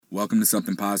Welcome to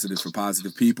Something Positive for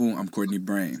Positive People. I'm Courtney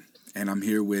Brain, and I'm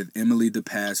here with Emily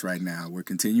DePass right now. We're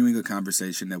continuing a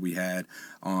conversation that we had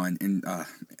on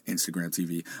Instagram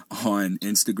TV, on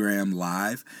Instagram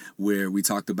Live, where we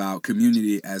talked about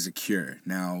community as a cure.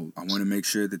 Now, I want to make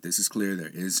sure that this is clear.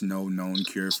 There is no known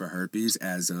cure for herpes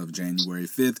as of January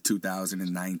 5th,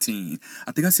 2019.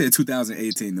 I think I said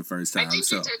 2018 the first time. I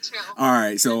think you did too. All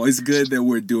right, so it's good that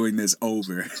we're doing this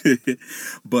over.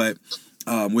 But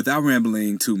without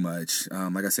rambling too much,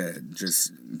 like I said,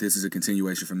 just this is a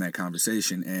continuation from that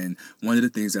conversation. And one of the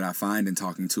things that I find in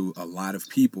talking to a lot of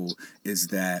people is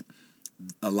that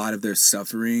a lot of their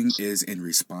suffering is in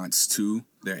response to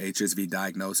their HSV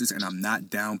diagnosis. And I'm not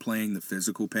downplaying the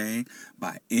physical pain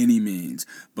by any means,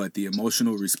 but the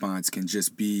emotional response can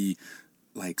just be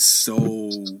like so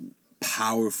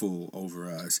powerful over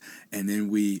us. And then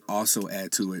we also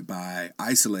add to it by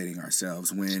isolating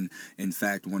ourselves, when in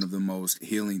fact one of the most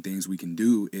healing things we can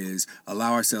do is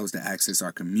allow ourselves to access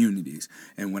our communities.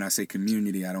 And when I say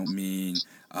community, I don't mean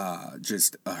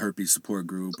just a herpes support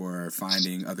group or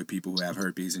finding other people who have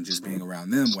herpes and just being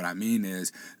around them. What I mean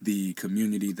is the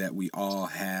community that we all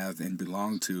have and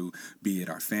belong to, be it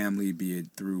our family, be it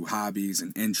through hobbies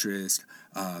and interests,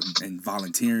 and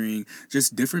volunteering,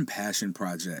 just different passion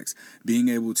projects. Being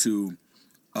able to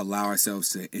allow ourselves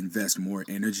to invest more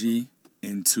energy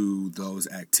into those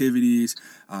activities,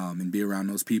 and be around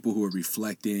those people who are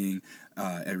reflecting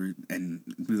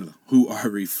who are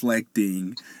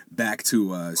reflecting back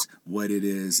to us what it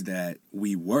is that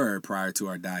we were prior to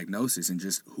our diagnosis and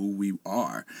just who we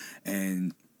are.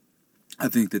 And I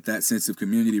think that sense of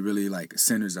community really like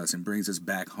centers us and brings us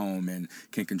back home and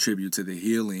can contribute to the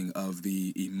healing of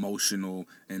the emotional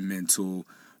and mental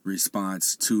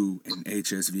response to an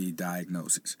HSV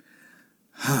diagnosis.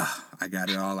 I got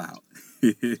it all out.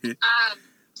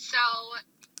 So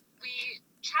we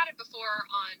chatted before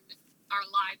on our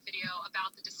live video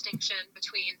about the distinction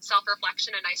between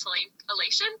self-reflection and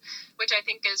isolation, which I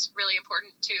think is really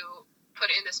important to put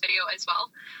in this video as well.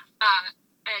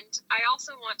 And I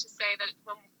also want to say that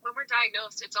when we're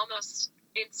diagnosed, it's almost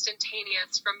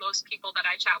instantaneous from most people that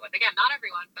I chat with. Again, not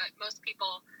everyone, but most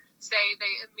people say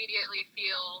they immediately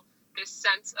feel this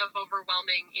sense of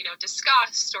overwhelming,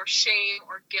 disgust or shame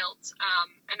or guilt.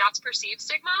 And that's perceived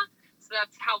stigma. So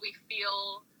that's how we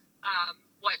feel,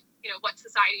 what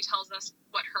society tells us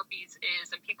what herpes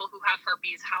is, and people who have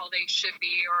herpes, how they should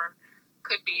be or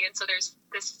could be. And so there's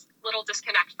this little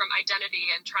disconnect from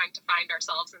identity and trying to find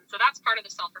ourselves. And so that's part of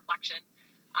the self-reflection.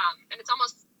 And it's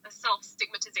almost a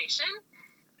self-stigmatization.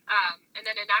 And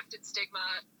then enacted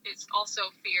stigma is also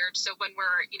feared. So when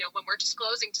we're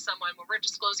disclosing to someone, when we're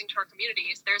disclosing to our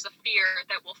communities, there's a fear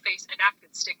that we'll face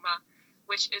enacted stigma,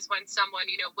 which is when someone,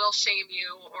 will shame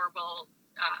you or will,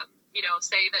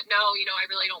 say that, no, I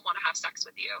really don't want to have sex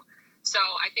with you. So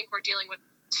I think we're dealing with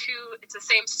it's the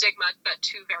same stigma, but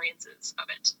two variances of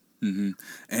it. Mm-hmm.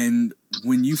 And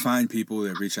when you find people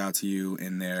that reach out to you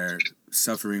and they're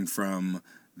suffering from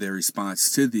their response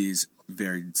to these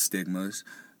varied stigmas,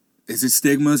 is it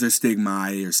stigmas or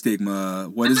stigmae or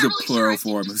stigma? What is the plural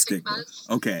form of stigma?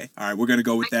 Okay. All right. We're going to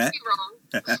go with that.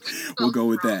 Could be wrong. We'll go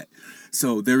with that.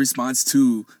 So their response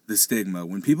to the stigma,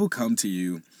 when people come to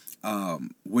you,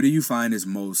 what do you find is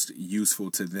most useful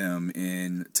to them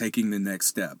in taking the next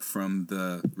step from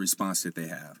the response that they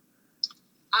have?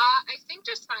 I think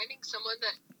just finding someone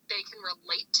that they can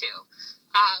relate to,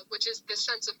 which is this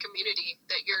sense of community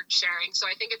that you're sharing. So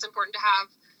I think it's important to have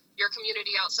your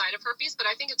community outside of herpes, but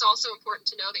I think it's also important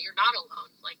to know that you're not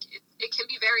alone. Like it can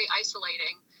be very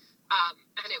isolating.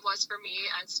 And it was for me,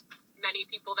 as many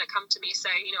people that come to me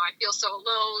say, I feel so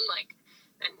alone,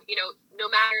 and no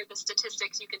matter the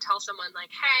statistics, you can tell someone like,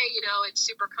 hey, it's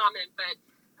super common, but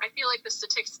I feel like the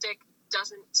statistic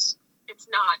it's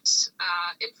not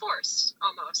enforced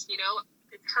almost,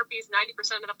 herpes,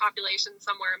 90% of the population,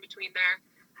 somewhere in between there,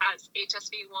 has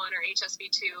HSV1 or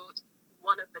HSV2,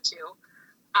 one of the two.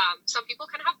 Some people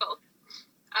can have both,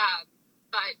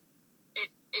 but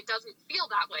it doesn't feel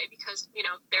that way because,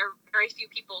 there are very few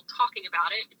people talking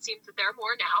about it. It seems that there are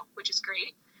more now, which is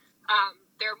great.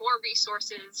 There are more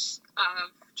resources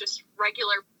of just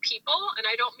regular people, and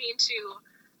I don't mean to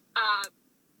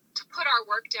put our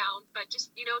work down, but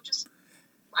just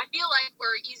I feel like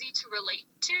we're easy to relate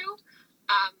to.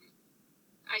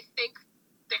 I think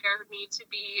there need to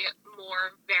be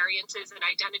more variances in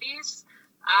identities.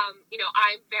 I'm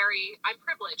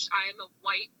privileged. I am a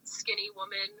white, skinny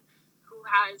woman who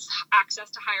has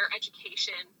access to higher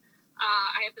education.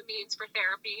 I have the means for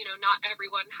therapy. Not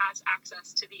everyone has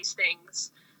access to these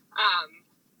things.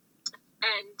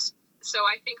 And so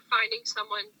I think finding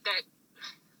someone that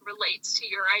relates to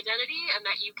your identity and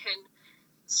that you can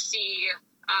see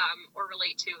or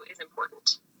relate to is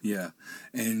important. Yeah.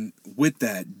 And with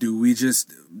that,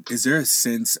 is there a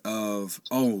sense of,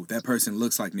 oh, that person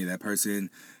looks like me, that person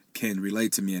can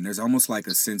relate to me? And there's almost like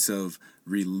a sense of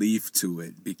relief to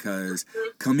it, because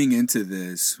coming into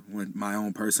this, with my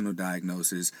own personal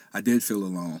diagnosis, I did feel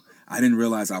alone. I didn't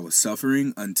realize I was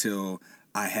suffering until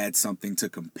I had something to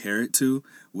compare it to,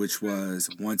 which was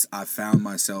once I found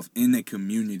myself in a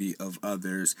community of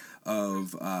others,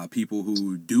 of people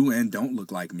who do and don't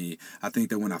look like me. I think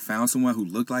that when I found someone who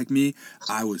looked like me,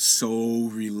 I was so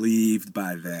relieved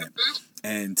by that.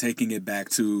 And taking it back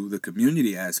to the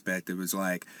community aspect, it was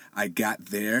like I got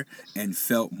there and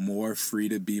felt more free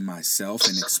to be myself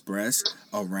and express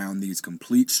around these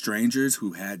complete strangers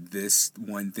who had this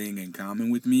one thing in common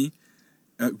with me.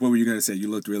 What were you going to say? You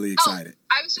looked really excited.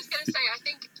 Oh, I was just going to say, I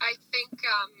think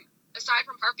aside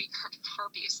from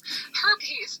herpes,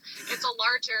 it's a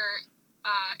larger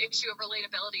issue of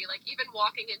relatability. Like, even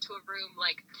walking into a room,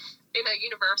 like in a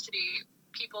university,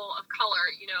 people of color,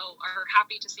 are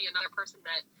happy to see another person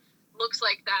that looks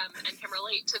like them and can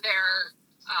relate to their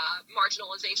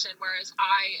marginalization, whereas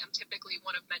I am typically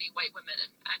one of many white women,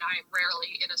 and I am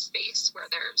rarely in a space where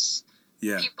there's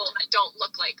people that don't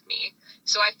look like me.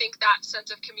 So I think that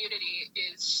sense of community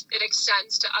it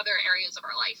extends to other areas of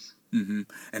our life. Mm-hmm.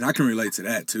 And I can relate to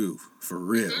that too, for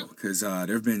real, because there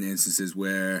have been instances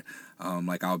where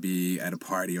like I'll be at a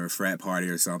party or a frat party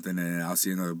or something, and I'll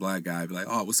see another black guy, be like,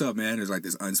 oh, what's up, man? There's like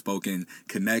this unspoken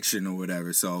connection or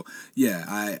whatever. So yeah,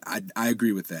 I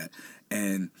agree with that.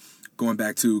 And going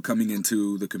back to coming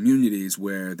into the communities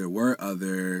where there were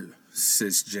other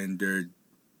cisgendered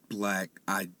black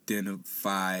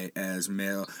identify as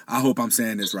male. I hope I'm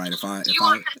saying this right. If I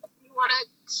want to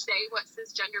say what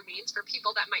cisgender means for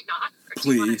people that might not? Or please.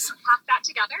 Do you want to pack that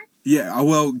together? Yeah.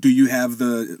 Well, do you have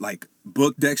the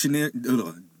book definition? I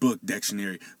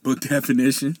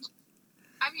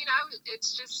mean, I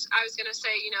was going to say,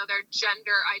 their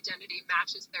gender identity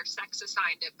matches their sex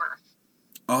assigned at birth.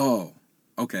 Oh,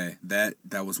 okay. That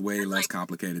was way less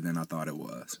complicated than I thought it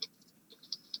was.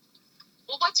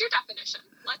 Well, what's your definition?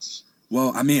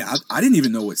 Well, I mean, I didn't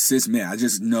even know what cis meant. I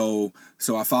just know,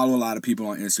 so I follow a lot of people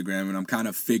on Instagram, and I'm kind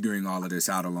of figuring all of this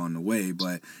out along the way,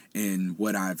 but in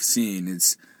what I've seen,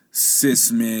 it's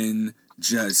cis men.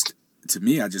 Just, to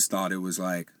me, I just thought it was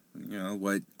like,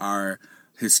 what our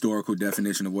historical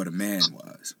definition of what a man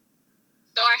was.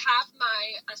 So I have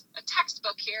a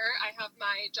textbook here. I have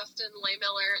my Justin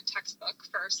Lehmiller textbook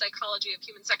for Psychology of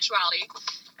Human Sexuality.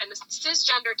 And the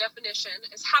cisgender definition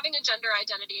is having a gender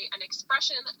identity and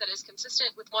expression that is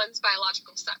consistent with one's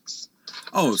biological sex.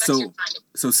 Oh,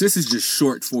 so cis is just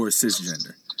short for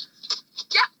cisgender.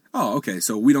 Yeah. Oh, okay.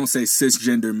 So we don't say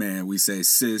cisgender man. We say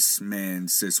cis man,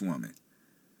 cis woman.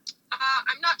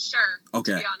 I'm not sure,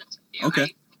 okay. To be honest with you.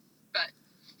 Okay.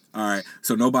 All right,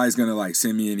 so nobody's gonna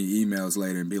send me any emails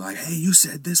later and be like, "Hey, you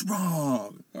said this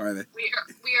wrong," are they? We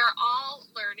are all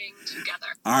learning together.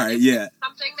 All right, yeah.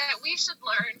 Something that we should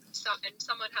learn, and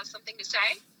someone has something to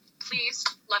say, please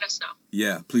let us know.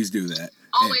 Yeah, please do that.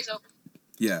 Always open.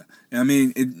 Yeah, I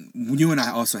mean, you and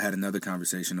I also had another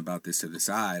conversation about this to the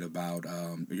side about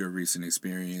your recent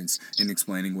experience in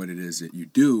explaining what it is that you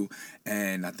do,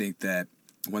 and I think that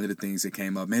one of the things that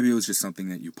came up, maybe it was just something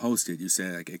that you posted. You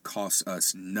said it costs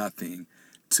us nothing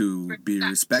to be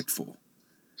respectful.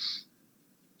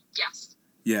 Yes.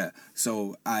 Yeah,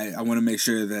 so I want to make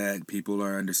sure that people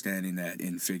are understanding that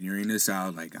in figuring this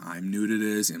out, I'm new to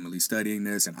this, Emily's studying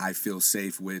this, and I feel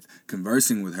safe with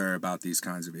conversing with her about these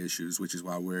kinds of issues, which is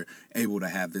why we're able to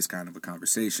have this kind of a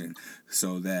conversation,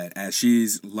 so that as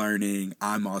she's learning,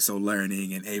 I'm also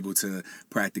learning and able to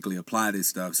practically apply this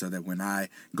stuff, so that when I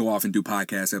go off and do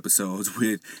podcast episodes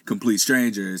with complete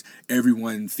strangers,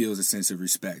 everyone feels a sense of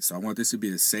respect. So I want this to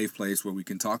be a safe place where we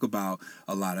can talk about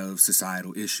a lot of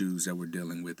societal issues that we're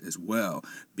dealing with as well,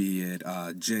 be it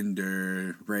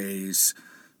gender, race,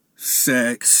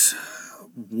 sex.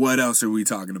 What else are we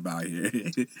talking about here?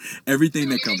 Everything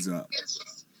that comes up.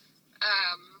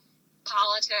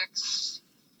 Politics,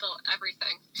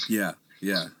 everything. Yeah.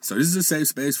 So this is a safe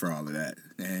space for all of that,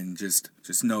 and just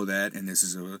know that, and this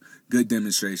is a good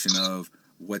demonstration of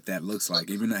what that looks like,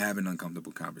 even to have an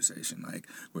uncomfortable conversation.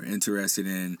 We're interested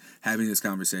in having this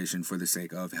conversation for the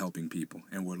sake of helping people,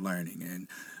 and we're learning, and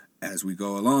as we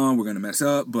go along, we're going to mess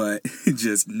up, but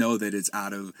just know that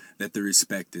that the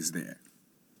respect is there.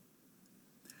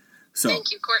 So,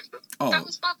 thank you, Courtney. That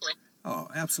was lovely. Oh,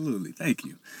 absolutely. Thank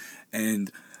you.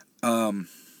 And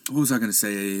what was I going to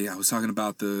say? I was talking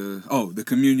about the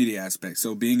community aspect.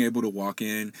 So being able to walk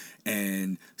in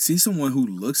and see someone who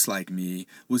looks like me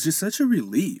was just such a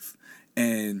relief.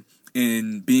 And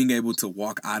being able to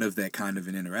walk out of that kind of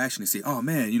an interaction and see, oh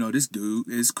man, this dude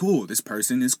is cool. This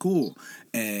person is cool.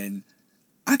 And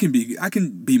I can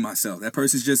be myself. That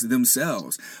person's just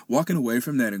themselves. Walking away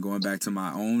from that and going back to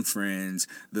my own friends,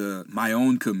 my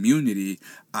own community,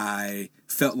 I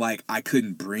felt like I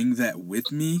couldn't bring that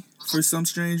with me for some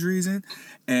strange reason.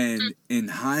 And in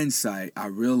hindsight, I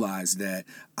realized that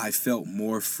I felt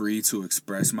more free to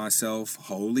express myself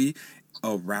wholly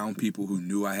around people who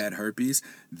knew I had herpes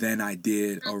than I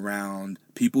did around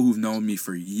people who've known me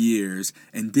for years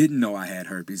and didn't know I had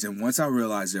herpes. And once I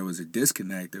realized there was a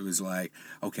disconnect, it was like,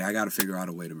 okay, I got to figure out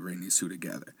a way to bring these two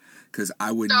together. Because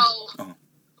I wouldn't...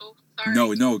 Sorry.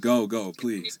 No, go,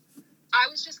 please. I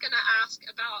was just going to ask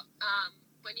about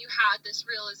when you had this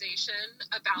realization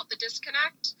about the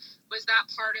disconnect, was that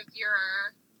part of your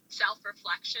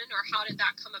self-reflection, or how did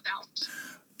that come about?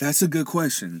 That's a good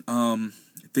question.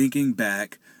 Thinking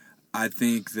back, I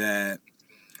think that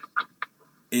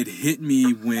it hit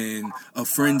me when a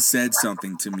friend said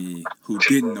something to me who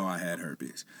didn't know I had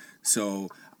herpes. So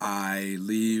I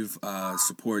leave a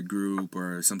support group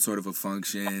or some sort of a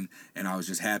function, and I was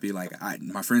just happy. Like,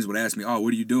 my friends would ask me, oh,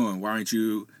 what are you doing?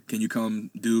 Can you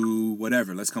come do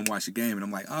whatever? Let's come watch the game. And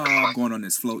I'm like, oh, I'm going on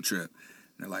this float trip.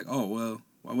 And they're like, oh, well,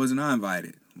 why wasn't I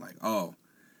invited? I'm like, oh,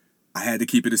 I had to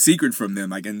keep it a secret from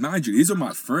them. Like, and mind you, these are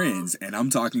my friends, and I'm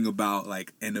talking about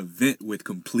like an event with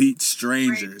complete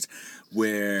strangers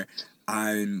where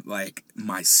I'm like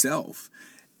myself.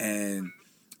 And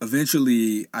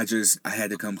eventually I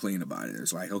had to come clean about it.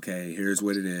 It's like, okay, here's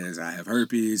what it is. I have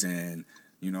herpes, and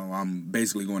I'm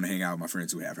basically going to hang out with my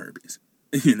friends who have herpes.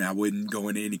 I wouldn't go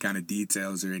into any kind of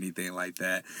details or anything like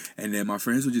that. And then my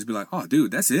friends would just be like, oh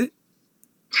dude, that's it.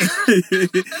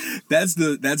 That's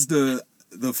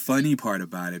the funny part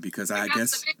about it, because I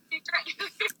guess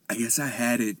I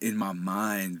had it in my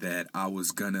mind that I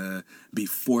was gonna be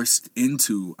forced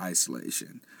into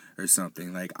isolation or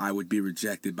something. Like, I would be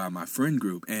rejected by my friend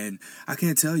group. And I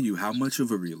can't tell you how much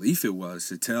of a relief it was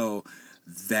to tell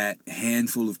that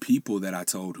handful of people that I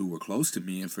told who were close to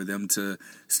me, and for them to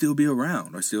still be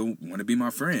around or still want to be my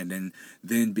friend. And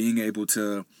then being able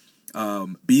to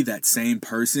be that same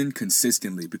person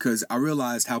consistently, because I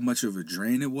realized how much of a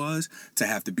drain it was to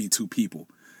have to be two people.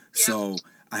 Yeah. So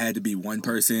I had to be one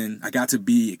person. I got to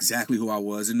be exactly who I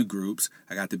was in the groups.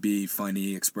 I got to be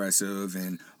funny, expressive,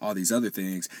 and all these other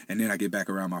things. And then I get back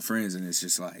around my friends, and it's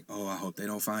just like, oh, I hope they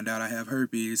don't find out I have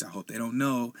herpes. I hope they don't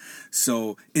know.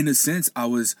 So in a sense,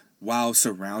 while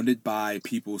surrounded by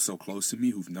people so close to me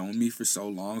who've known me for so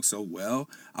long, so well,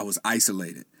 I was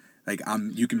isolated. Like,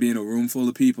 you can be in a room full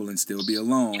of people and still be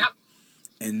alone. Yep.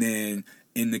 And then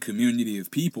in the community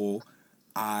of people,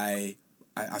 I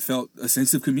felt a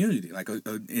sense of community. Like,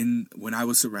 when I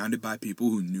was surrounded by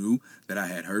people who knew that I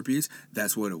had herpes,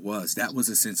 that's what it was. That was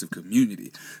a sense of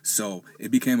community. So it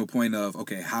became a point of,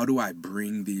 okay, how do I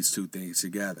bring these two things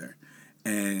together?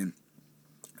 And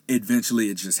eventually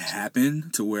it just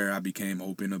happened to where I became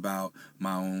open about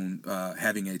my own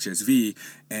having HSV,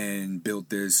 and built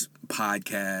this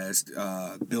podcast,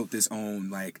 I've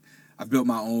built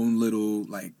my own little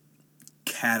like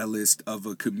catalyst of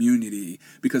a community,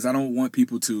 because I don't want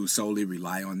people to solely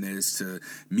rely on this to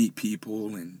meet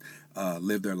people and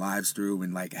live their lives through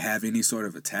and like have any sort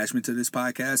of attachment to this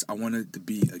podcast. I want it to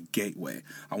be a gateway.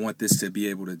 I want this to be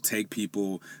able to take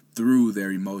people through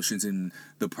their emotions and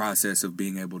the process of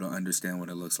being able to understand what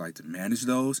it looks like to manage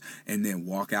those, and then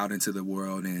walk out into the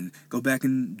world and go back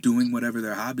and doing whatever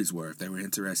their hobbies were. If they were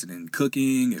interested in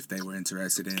cooking, if they were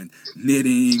interested in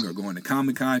knitting or going to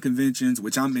Comic-Con conventions,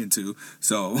 which I'm into.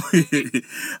 So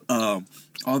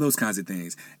all those kinds of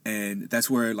things. And that's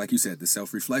where, like you said, the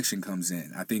self-reflection comes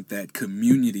in. I think that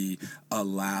community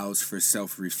allows for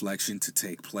self-reflection to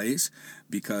take place,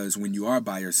 because when you are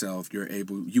by yourself,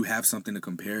 you have something to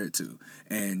compare it to.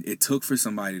 And it took for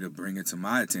somebody to bring it to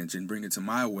my attention, bring it to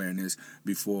my awareness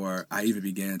before I even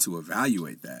began to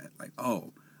evaluate that. Like,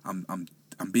 oh, I'm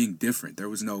being different. There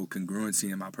was no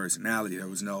congruency in my personality. I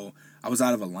was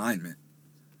out of alignment.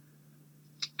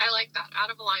 I like that,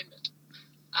 out of alignment.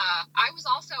 I was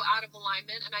also out of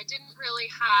alignment, and I didn't really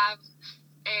have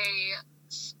a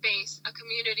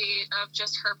community of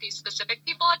just herpes-specific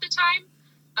people at the time.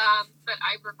 But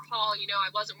I recall, I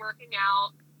wasn't working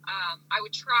out. I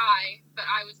would try, but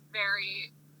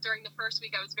during the first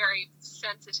week, I was very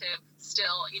sensitive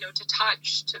still, to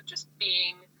touch, to just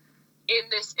being in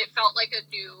this. It felt like a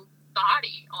new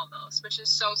body almost, which is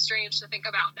so strange to think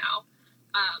about now.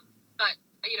 But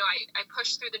I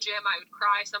pushed through the gym. I would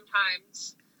cry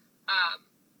sometimes.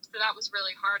 So that was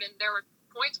really hard. And there were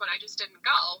points when I just didn't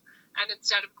go. And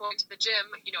instead of going to the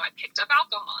gym, I picked up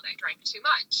alcohol and I drank too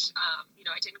much.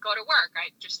 I didn't go to work.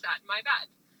 I just sat in my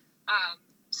bed.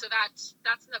 So that's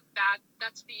the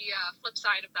flip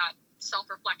side of that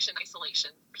self-reflection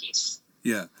isolation piece.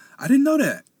 Yeah. I didn't know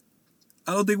that.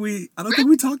 I don't think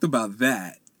we talked about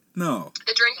that. No.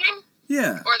 The drinking?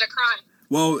 Yeah. Or the crying?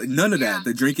 Well, none of that.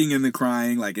 The drinking and the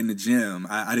crying, like in the gym.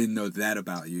 I didn't know that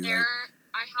about you.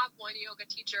 I have one yoga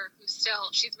teacher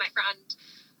she's my friend,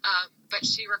 but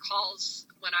she recalls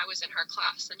when I was in her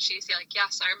class, and she's like,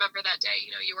 "Yes, I remember that day.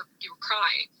 You were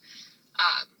crying."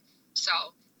 So.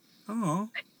 Oh.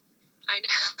 I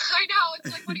know.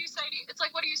 It's like, what do you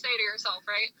say to yourself,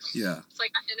 right? Yeah. It's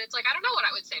like I don't know what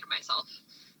I would say to myself.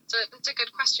 That's a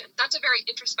good question. That's a very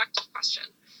introspective question.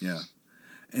 Yeah.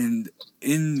 And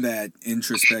in that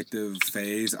introspective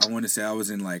phase, I want to say I was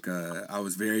I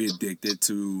was very addicted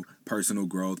to personal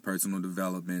growth, personal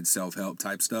development, self-help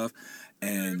type stuff.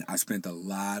 And I spent a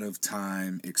lot of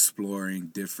time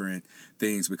exploring different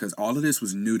things because all of this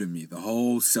was new to me. The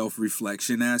whole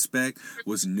self-reflection aspect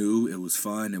was new. It was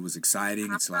fun. It was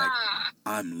exciting. It's like,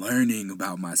 I'm learning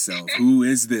about myself. Who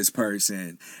is this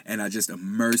person? And I just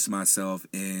immersed myself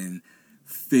in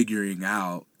figuring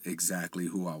out exactly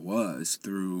who I was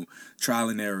through trial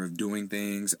and error of doing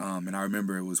things. And I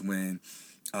remember it was when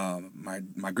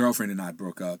my girlfriend and I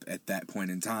broke up at that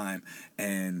point in time.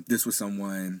 And this was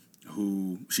someone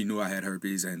who she knew I had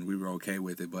herpes and we were okay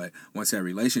with it. But once that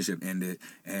relationship ended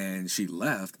and she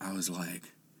left, I was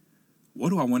like, what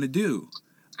do I want to do?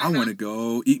 I want to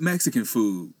go eat Mexican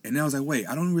food. And then I was like, wait,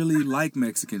 I don't really like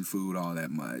Mexican food all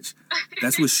that much.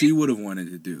 That's what she would have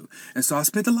wanted to do. And so I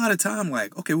spent a lot of time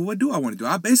like, okay, well, what do I want to do?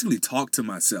 I basically talk to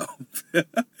myself.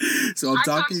 So I'm talking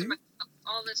talk to myself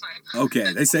all the time.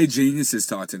 Okay, they say geniuses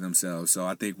talk to themselves. So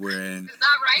I think we're in. Is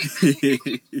that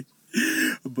right?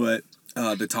 But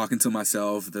the talking to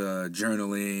myself, the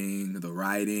journaling, the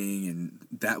writing, and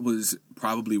that was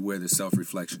probably where the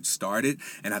self-reflection started.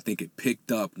 And I think it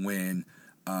picked up when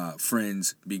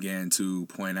friends began to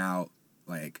point out,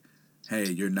 like, hey,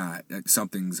 you're not,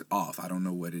 something's off. I don't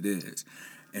know what it is.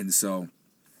 And so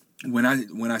when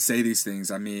I say these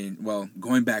things, I mean, well,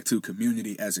 going back to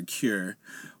community as a cure,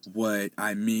 what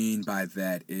I mean by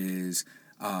that is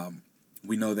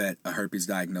we know that a herpes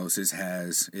diagnosis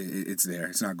it's there.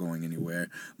 It's not going anywhere.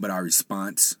 But our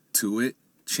response to it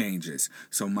changes.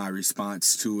 So my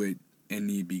response to it in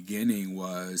the beginning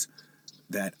was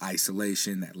that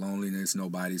isolation, that loneliness.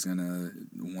 Nobody's going to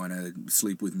want to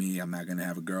sleep with me. I'm not going to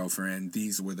have a girlfriend.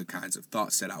 These were the kinds of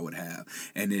thoughts that I would have.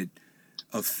 And it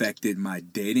affected my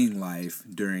dating life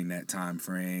during that time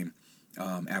frame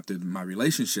after my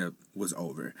relationship was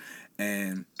over.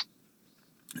 And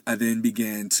I then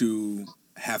began to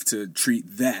have to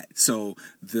treat that. So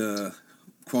the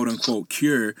quote-unquote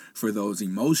cure for those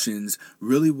emotions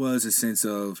really was a sense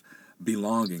of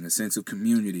belonging, a sense of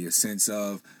community, a sense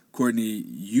of, Courtney,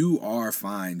 you are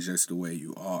fine just the way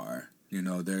you are.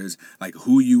 There's like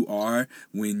who you are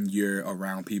when you're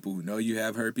around people who know you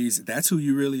have herpes. That's who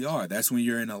you really are. That's when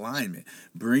you're in alignment.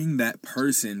 Bring that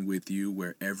person with you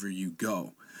wherever you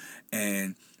go.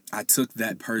 And I took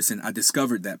that person, I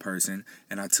discovered that person,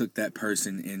 and I took that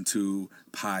person into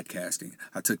podcasting.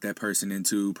 I took that person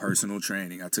into personal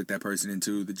training. I took that person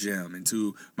into the gym,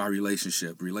 into my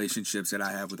relationships that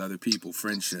I have with other people,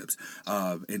 friendships,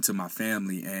 into my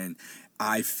family. And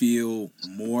I feel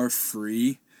more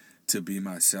free to be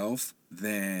myself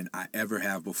than I ever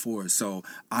have before. So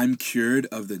I'm cured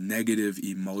of the negative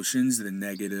emotions, the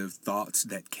negative thoughts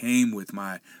that came with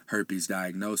my herpes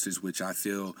diagnosis, which I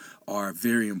feel are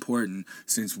very important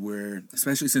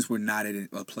especially since we're not in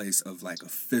a place of like a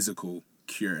physical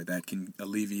cure that can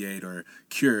alleviate or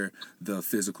cure the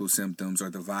physical symptoms or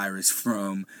the virus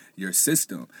from your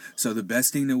system. So the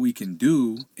best thing that we can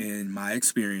do, in my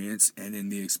experience and in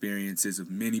the experiences of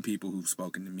many people who've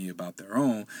spoken to me about their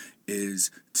own,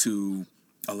 is to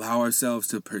allow ourselves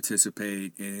to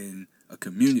participate in a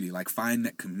community, like find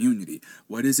that community.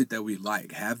 What is it that we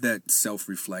like? Have that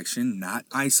self-reflection, not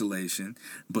isolation,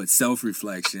 but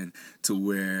self-reflection, to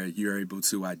where you're able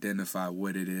to identify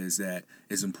what it is that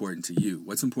is important to you.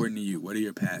 What's important to you? What are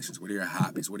your passions? What are your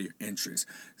hobbies? What are your interests?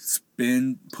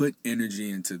 Put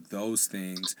energy into those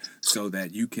things so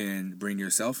that you can bring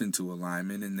yourself into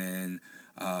alignment, and then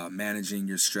managing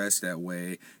your stress that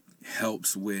way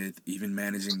helps with even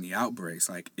managing the outbreaks.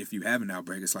 Like if you have an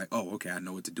outbreak, it's like, oh, okay, I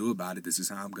know what to do about it. This is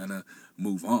how I'm gonna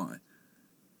move on.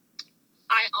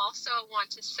 I also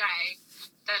want to say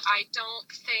that I don't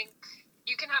think,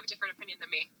 you can have a different opinion than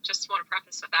me. Just want to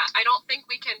preface with that. I don't think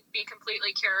we can be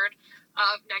completely cured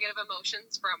of negative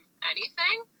emotions from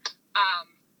anything.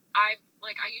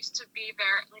 I used to be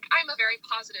I'm a very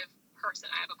positive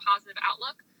person. I have a positive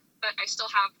outlook, but I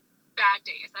still have bad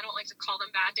days. I don't like to call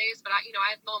them bad days, but I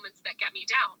have moments that get me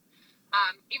down.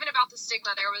 Even about the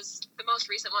stigma, there was the most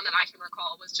recent one that I can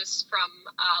recall was just from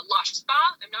Lush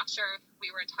Spa. I'm not sure if we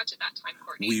were in touch at that time,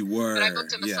 Courtney. We were. But I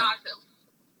booked a massage.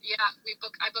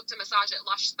 I booked a massage at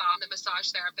Lush Spa, and the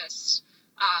massage therapist,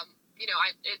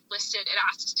 it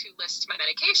asked to list my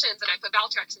medications, and I put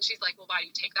Valtrex, and she's like, well, why do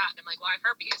you take that? And I'm like, well, I have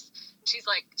herpes. And she's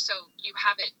like, so you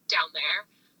have it down there.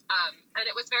 And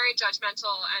it was very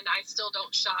judgmental, and I still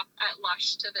don't shop at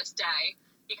Lush to this day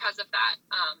because of that.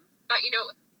 But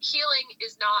healing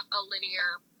is not a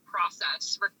linear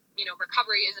process.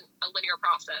 Recovery isn't a linear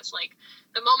process. Like,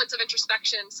 the moments of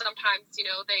introspection, sometimes,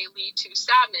 they lead to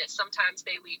sadness. Sometimes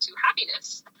they lead to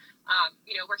happiness.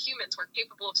 We're humans. We're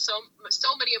capable of so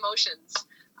many emotions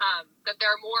that there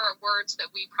are more words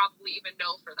that we probably even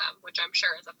know for them, which I'm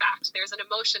sure is a fact. There's an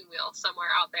emotion wheel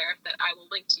somewhere out there that I will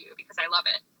link to you because I love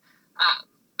it.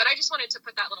 But I just wanted to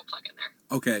put that little plug in there.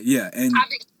 Okay, yeah. And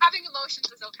having emotions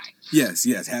is okay.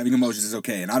 Yes, having emotions is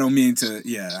okay. And I don't mean to,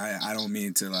 I don't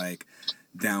mean to,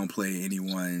 downplay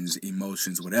anyone's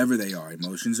emotions, whatever they are.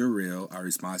 Emotions are real. Our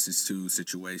responses to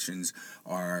situations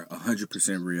are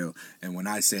 100% real. And when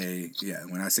I say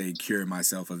cure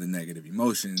myself of the negative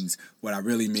emotions, what I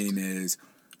really mean is,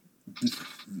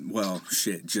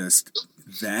 just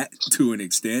that to an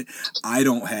extent. I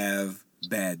don't have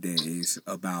bad days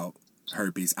about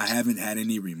herpes. I haven't had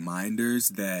any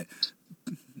reminders that,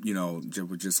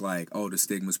 were just like, oh, the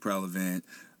stigma's prevalent.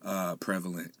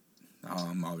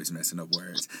 I'm always messing up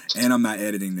words, and I'm not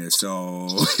editing this, so.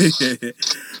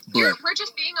 We're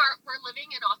just we're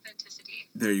living in authenticity.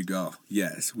 There you go.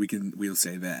 Yes, we'll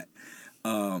say that.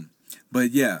 But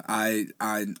yeah,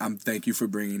 I'm thank you for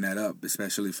bringing that up,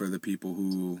 especially for the people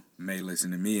who may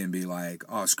listen to me and be like,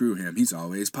 oh, screw him, he's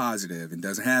always positive and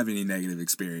doesn't have any negative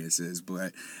experiences,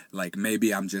 but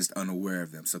maybe I'm just unaware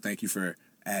of them. So thank you for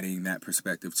adding that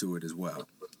perspective to it as well.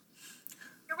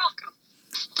 You're welcome.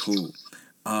 Cool.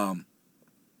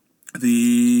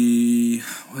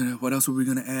 What else were we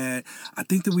gonna add? I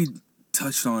think that we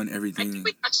touched on everything. I think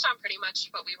we touched on pretty much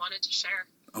what we wanted to share.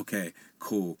 Okay,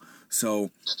 cool.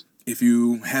 So if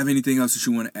you have anything else that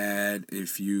you want to add,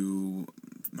 if you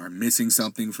are missing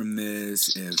something from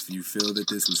this, if you feel that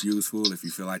this was useful, if you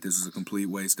feel like this was a complete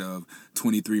waste of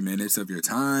 23 minutes of your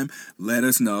time, let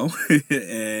us know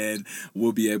and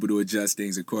we'll be able to adjust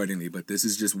things accordingly. But this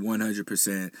is just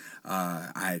 100%.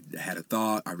 I had a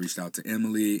thought. I reached out to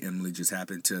Emily. Emily just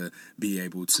happened to be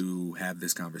able to have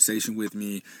this conversation with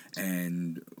me,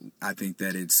 and I think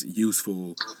that it's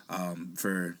useful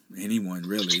for anyone,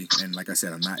 really. And like I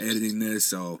said, I'm not editing this,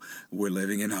 so we're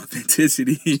living in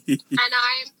authenticity. And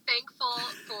I'm thankful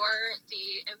for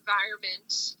the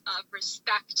environment of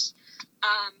respect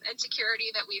and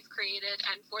security that we've created,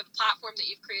 and for the platform that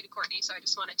you've created, Courtney. So I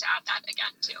just wanted to add that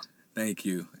again, too. Thank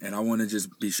you. And I want to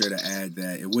just be sure to add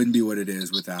that it wouldn't be what it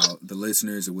is without the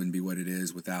listeners. It wouldn't be what it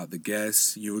is without the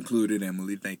guests, you included,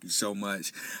 Emily. Thank you so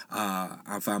much.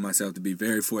 I find myself to be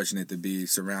very fortunate to be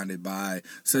surrounded by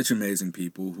such amazing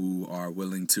people who are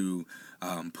willing to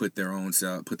put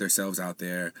themselves out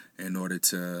there in order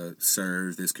to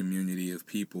serve this community of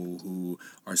people who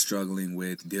are struggling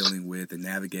with, dealing with, and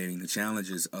navigating the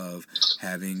challenges of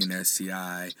having an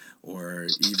STI, or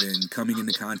even coming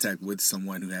into contact with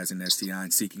someone who has an STI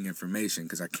and seeking information.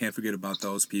 Because I can't forget about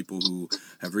those people who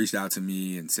have reached out to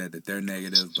me and said that they're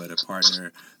negative, but a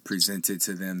partner presented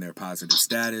to them their positive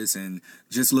status, and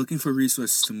just looking for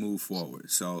resources to move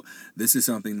forward. So this is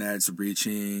something that's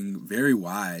reaching very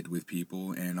wide with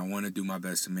people, and I want to do my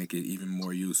best to make it even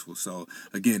more useful. So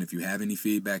again, if you have any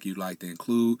feedback you'd like to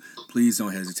include, please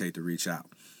don't hesitate to reach out.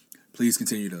 Please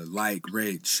continue to like,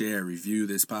 rate, share, review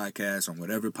this podcast on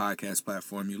whatever podcast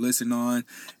platform you listen on,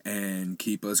 and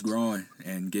keep us growing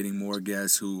and getting more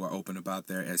guests who are open about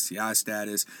their STI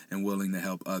status and willing to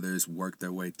help others work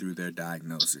their way through their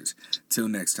diagnosis. Till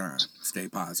next time, stay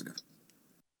positive.